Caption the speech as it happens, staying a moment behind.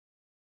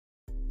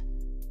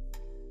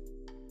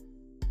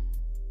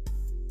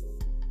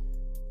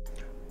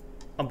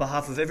On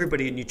behalf of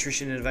everybody at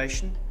Nutrition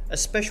Innovation, a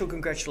special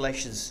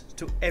congratulations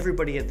to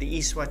everybody at the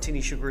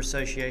Eswatini Sugar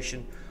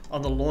Association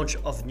on the launch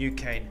of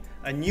Nucane,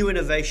 a new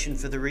innovation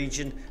for the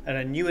region and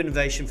a new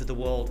innovation for the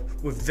world.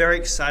 We're very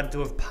excited to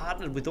have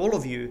partnered with all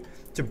of you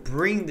to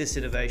bring this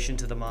innovation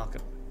to the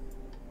market.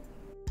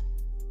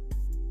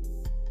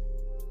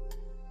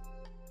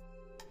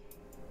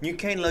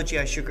 Nucane low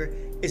GI sugar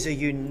is a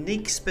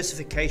unique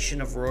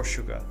specification of raw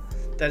sugar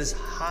that is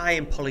high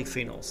in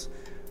polyphenols,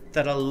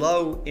 that are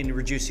low in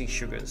reducing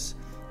sugars,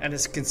 and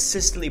is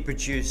consistently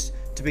produced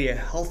to be a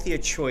healthier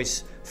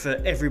choice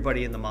for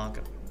everybody in the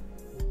market.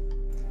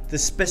 The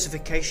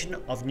specification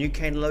of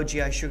Nucane low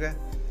GI sugar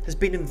has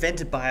been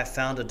invented by our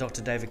founder,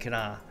 Dr. David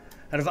Kanar,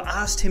 and I've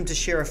asked him to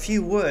share a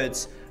few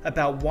words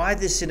about why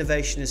this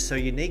innovation is so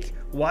unique,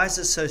 why is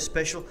it so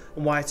special,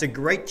 and why it's a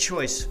great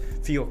choice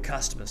for your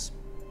customers.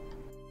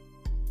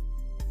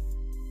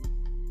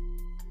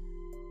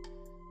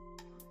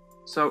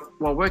 So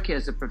while working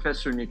as a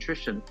professor in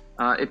nutrition,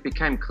 it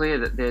became clear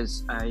that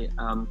there's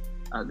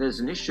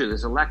an issue,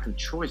 there's a lack of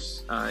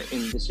choice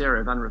in this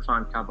area of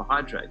unrefined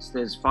carbohydrates.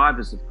 There's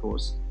fibers, of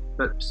course,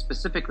 but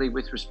specifically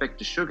with respect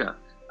to sugar,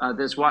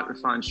 there's white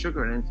refined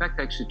sugar. And in fact,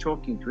 actually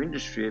talking to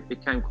industry, it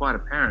became quite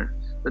apparent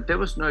that there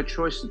was no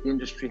choice that the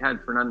industry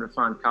had for an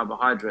unrefined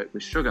carbohydrate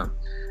with sugar.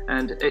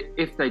 And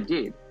if they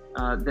did,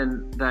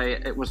 then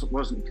it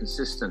wasn't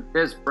consistent.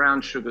 There's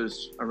brown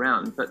sugars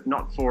around, but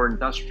not for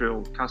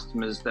industrial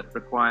customers that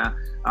require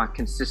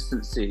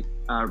consistency,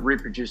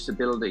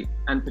 reproducibility,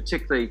 and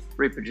particularly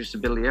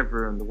reproducibility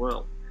everywhere in the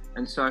world.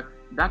 And so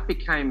that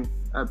became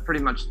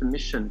pretty much the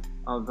mission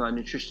of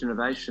Nutrition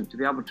Innovation, to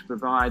be able to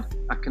provide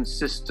a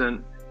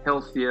consistent,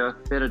 healthier,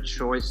 better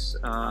choice,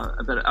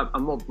 a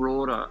more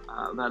broader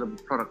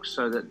available product,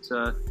 so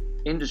that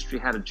industry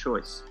had a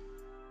choice.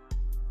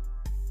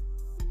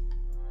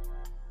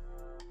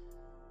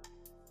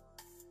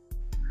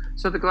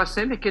 So the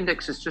glycemic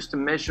index is just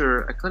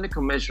a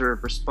clinical measure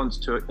of response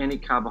to any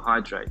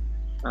carbohydrate.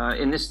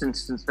 In this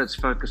instance, let's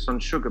focus on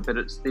sugar, but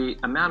it's the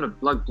amount of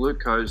blood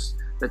glucose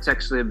that's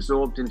actually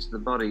absorbed into the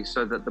body,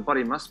 so that the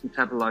body must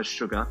metabolize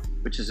sugar,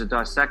 which is a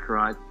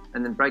disaccharide,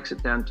 and then breaks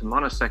it down to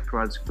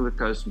monosaccharides,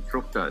 glucose and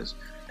fructose.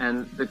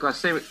 And the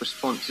glycemic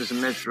response is a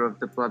measure of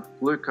the blood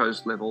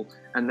glucose level,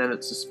 and then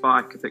it's a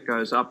spike that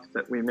goes up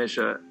that we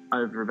measure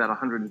over about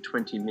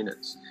 120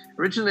 minutes.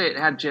 Originally it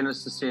had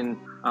genesis in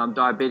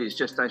diabetes,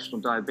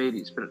 gestational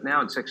diabetes, but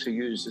now it's actually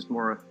used as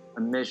more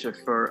a measure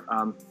for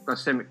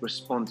glycemic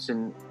response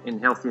in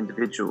healthy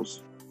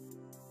individuals.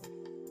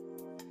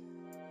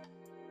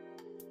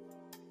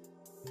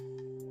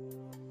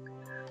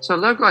 So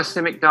low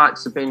glycemic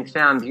diets have been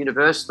found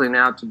universally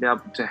now to be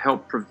able to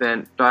help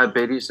prevent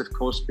diabetes, of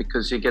course,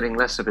 because you're getting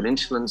less of an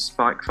insulin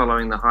spike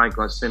following the high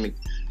glycemic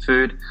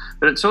food.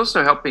 But it's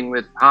also helping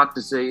with heart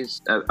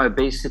disease,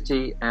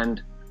 obesity,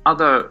 and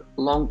other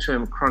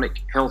long-term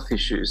chronic health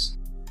issues.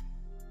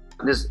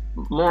 There's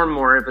more and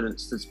more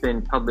evidence that's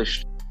been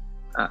published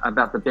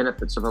about the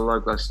benefits of a low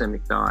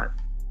glycemic diet.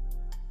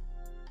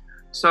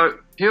 So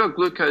pure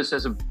glucose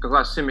has a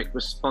glycemic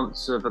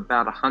response of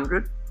about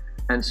 100.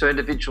 And so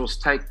individuals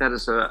take that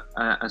as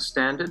a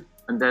standard,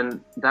 and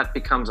then that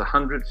becomes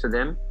 100 for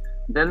them.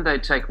 Then they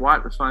take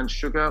white refined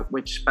sugar,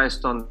 which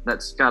based on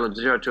that scale of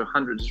 0 to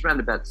 100 is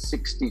around about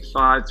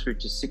 65 through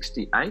to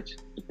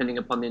 68, depending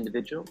upon the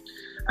individual.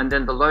 And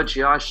then the low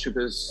GI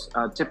sugars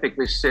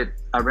typically sit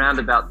around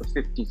about the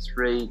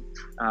 53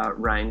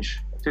 range,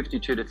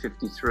 52 to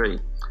 53,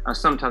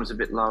 sometimes a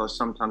bit lower,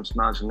 sometimes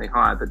marginally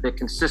higher, but they're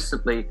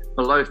consistently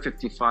below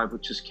 55,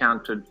 which is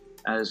counted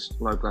as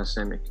low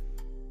glycemic.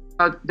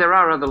 There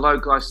are other low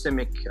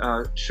glycemic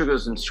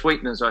sugars and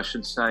sweeteners, I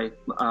should say,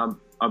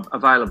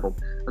 available.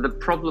 The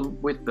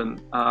problem with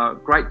them are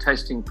great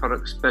tasting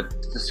products, but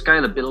the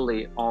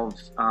scalability of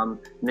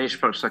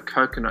niche products like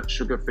coconut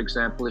sugar, for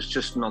example, is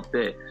just not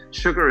there.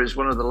 Sugar is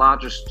one of the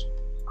largest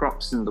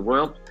crops in the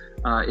world.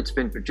 It's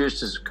been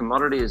produced as a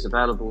commodity, is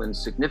available in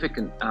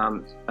significant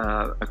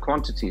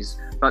quantities,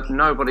 but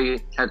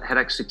nobody had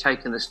actually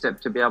taken the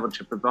step to be able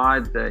to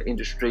provide the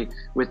industry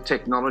with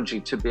technology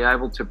to be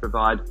able to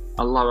provide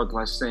a lower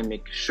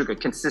glycemic sugar,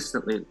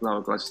 consistently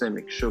lower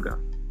glycemic sugar.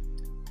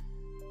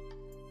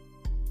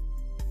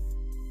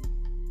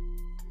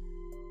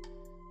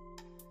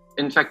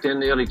 In fact, in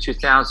the early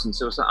 2000s,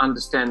 there was an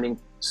understanding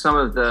some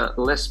of the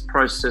less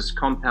processed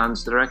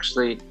compounds that are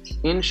actually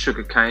in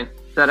sugarcane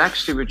that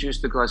actually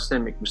reduced the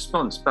glycemic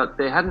response, but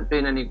there hadn't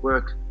been any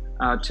work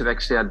to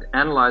actually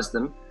analyze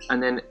them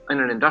and then in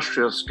an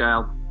industrial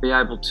scale be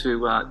able to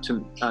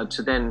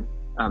then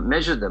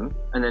measure them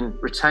and then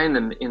retain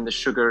them in the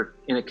sugar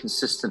in a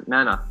consistent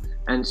manner.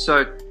 And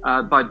so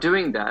by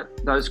doing that,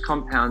 those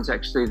compounds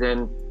actually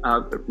then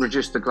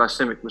reduce the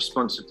glycemic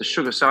response of the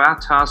sugar. So our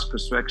task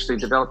was to actually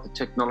develop the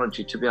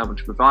technology to be able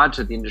to provide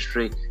to the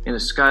industry in a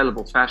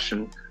scalable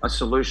fashion a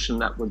solution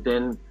that would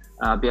then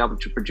be able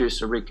to produce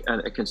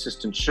a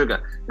consistent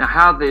sugar. Now,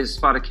 how these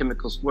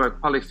phytochemicals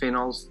work,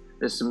 polyphenols,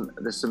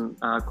 There's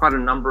quite a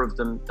number of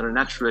them that are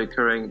naturally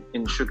occurring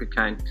in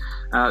sugarcane.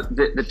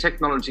 The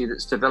technology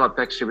that's developed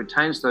actually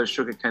retains those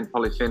sugarcane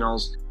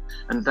polyphenols,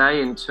 and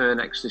they in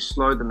turn actually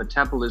slow the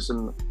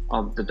metabolism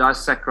of the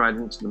disaccharide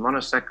into the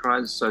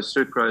monosaccharides, so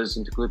sucrose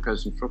into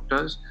glucose and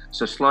fructose,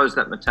 so slows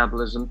that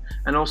metabolism,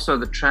 and also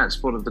the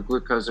transport of the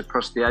glucose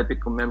across the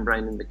apical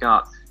membrane in the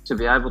gut to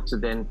be able to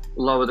then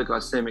lower the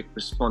glycemic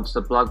response,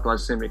 the blood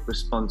glycemic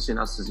response in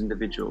us as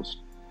individuals.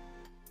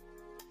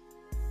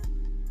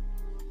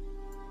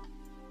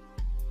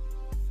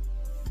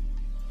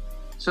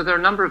 So there are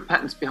a number of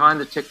patents behind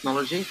the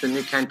technology, the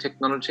Nucane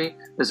technology.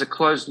 There's a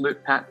closed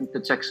loop patent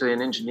that's actually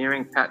an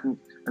engineering patent,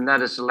 and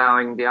that is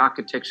allowing the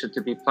architecture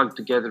to be plugged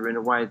together in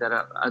a way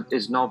that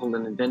is novel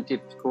and inventive,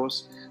 of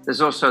course.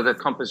 There's also the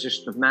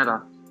composition of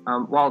matter.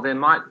 While there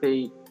might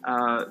be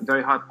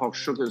very high pulse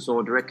sugars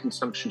or direct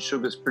consumption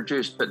sugars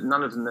produced, but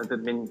none of them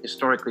have been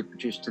historically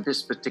produced to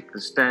this particular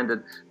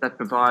standard that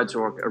provides,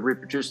 or a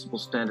reproducible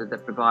standard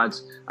that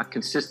provides, a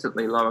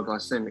consistently lower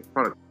glycemic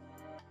product.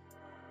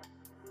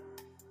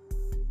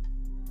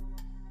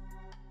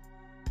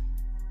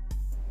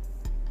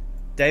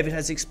 David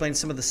has explained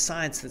some of the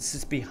science that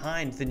sits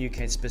behind the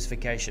Nucane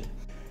specification.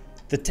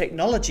 The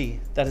technology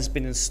that has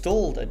been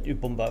installed at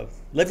Ubumbo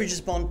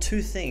leverages upon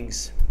two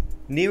things: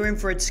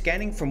 near-infrared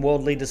scanning from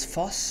world leaders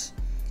Foss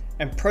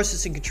and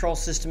processing control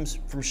systems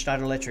from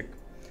Schneider Electric.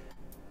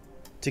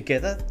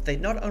 Together, they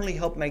not only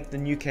help make the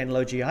Nucane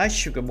low GI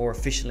sugar more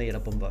efficiently at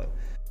Ubumbo,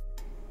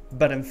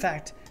 but in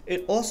fact,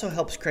 it also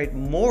helps create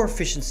more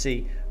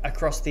efficiency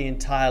across the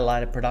entire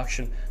line of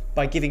production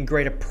by giving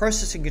greater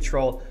processing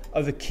control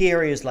over key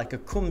areas like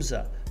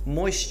akumsa,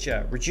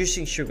 moisture,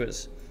 reducing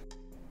sugars,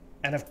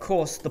 and of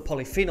course the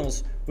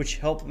polyphenols which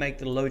help make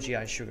the low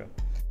GI sugar.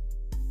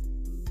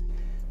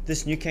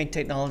 This Nucane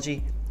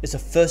technology is a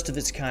first of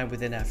its kind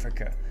within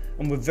Africa,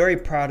 and we're very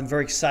proud and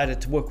very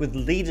excited to work with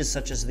leaders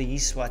such as the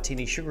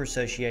Eswatini Sugar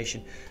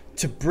Association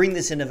to bring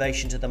this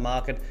innovation to the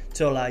market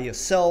to allow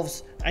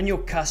yourselves and your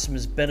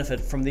customers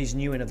benefit from these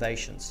new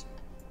innovations.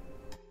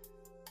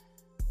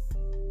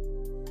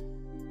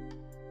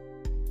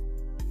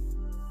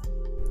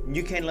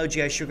 Nucane low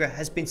GI sugar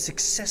has been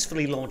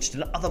successfully launched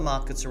in other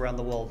markets around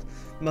the world,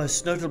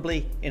 most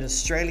notably in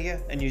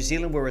Australia and New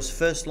Zealand, where it was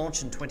first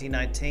launched in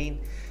 2019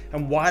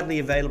 and widely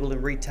available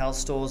in retail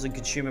stores and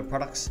consumer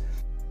products.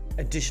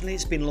 Additionally,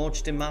 it's been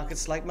launched in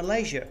markets like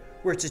Malaysia,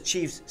 where it's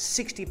achieved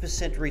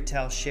 60%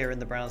 retail share in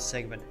the brown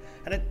segment,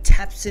 and it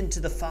taps into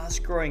the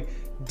fast-growing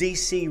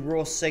DC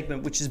raw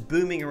segment, which is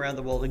booming around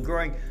the world and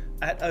growing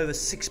at over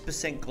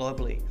 6%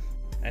 globally.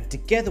 And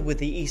together with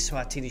the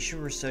Eswatini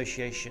Sugar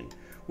Association,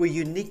 we're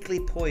uniquely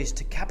poised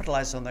to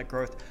capitalize on that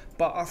growth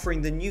by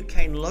offering the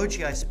Nucane low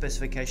GI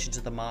specification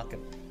to the market,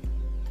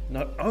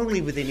 not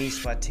only within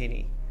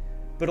Eswatini,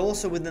 but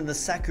also within the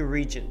Saku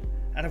region,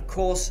 and of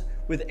course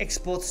with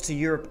exports to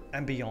Europe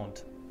and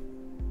beyond.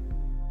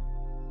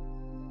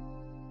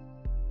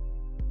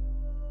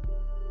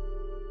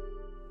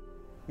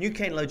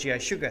 Nucane low GI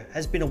sugar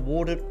has been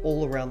awarded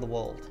all around the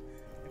world.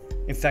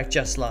 In fact,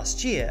 just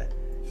last year,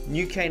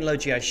 Nucane low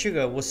GI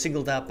sugar was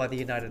singled out by the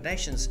United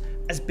Nations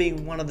as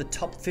being one of the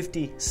top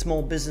 50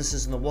 small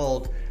businesses in the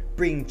world,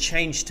 bringing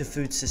change to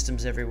food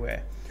systems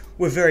everywhere.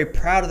 We're very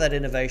proud of that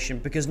innovation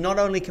because not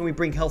only can we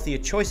bring healthier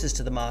choices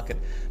to the market,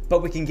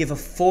 but we can give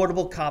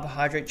affordable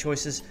carbohydrate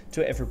choices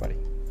to everybody.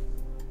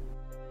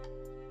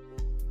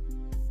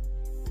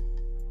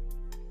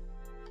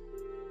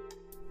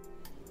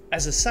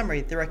 As a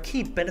summary, there are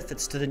key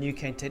benefits to the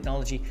Nucane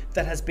technology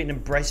that has been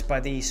embraced by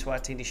the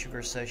Eswatini Sugar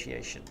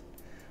Association.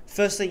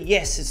 Firstly,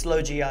 yes, it's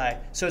low GI,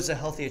 so it's a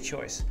healthier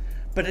choice,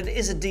 but it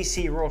is a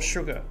DC raw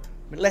sugar,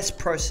 less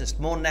processed,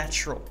 more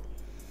natural.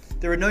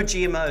 There are no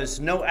GMOs,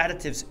 no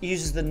additives. It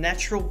uses the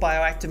natural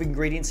bioactive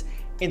ingredients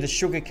in the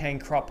sugarcane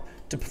crop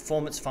to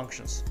perform its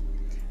functions.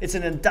 It's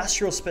an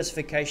industrial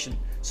specification,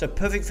 so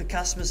perfect for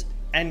customers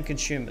and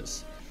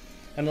consumers.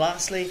 And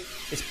lastly,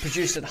 it's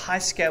produced at high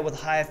scale with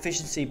high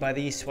efficiency by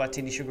the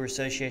Eswatini Sugar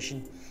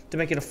Association to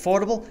make it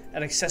affordable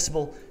and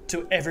accessible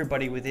to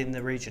everybody within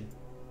the region.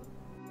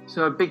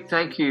 So a big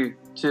thank you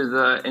to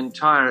the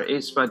entire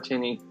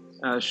Eswatini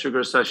Sugar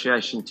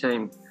Association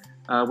team.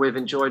 We've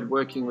enjoyed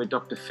working with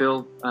Dr.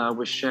 Phil,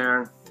 with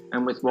Sharon,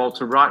 and with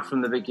Walter right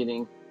from the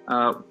beginning,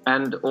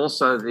 and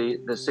also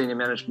the senior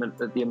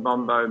management at the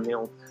Ubumbo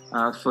Mill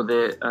for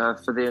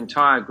the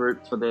entire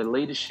group, for their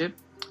leadership,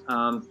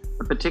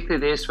 but particularly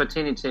the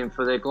Eswatini team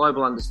for their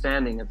global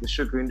understanding of the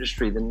sugar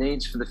industry, the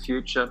needs for the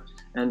future,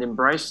 and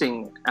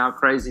embracing our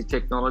crazy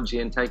technology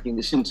and taking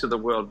this into the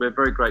world. We're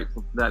very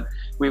grateful for that.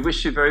 We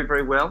wish you very,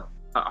 very well.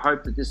 I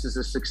hope that this is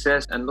a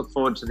success and look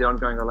forward to the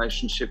ongoing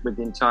relationship with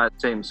the entire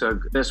team. So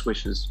best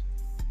wishes.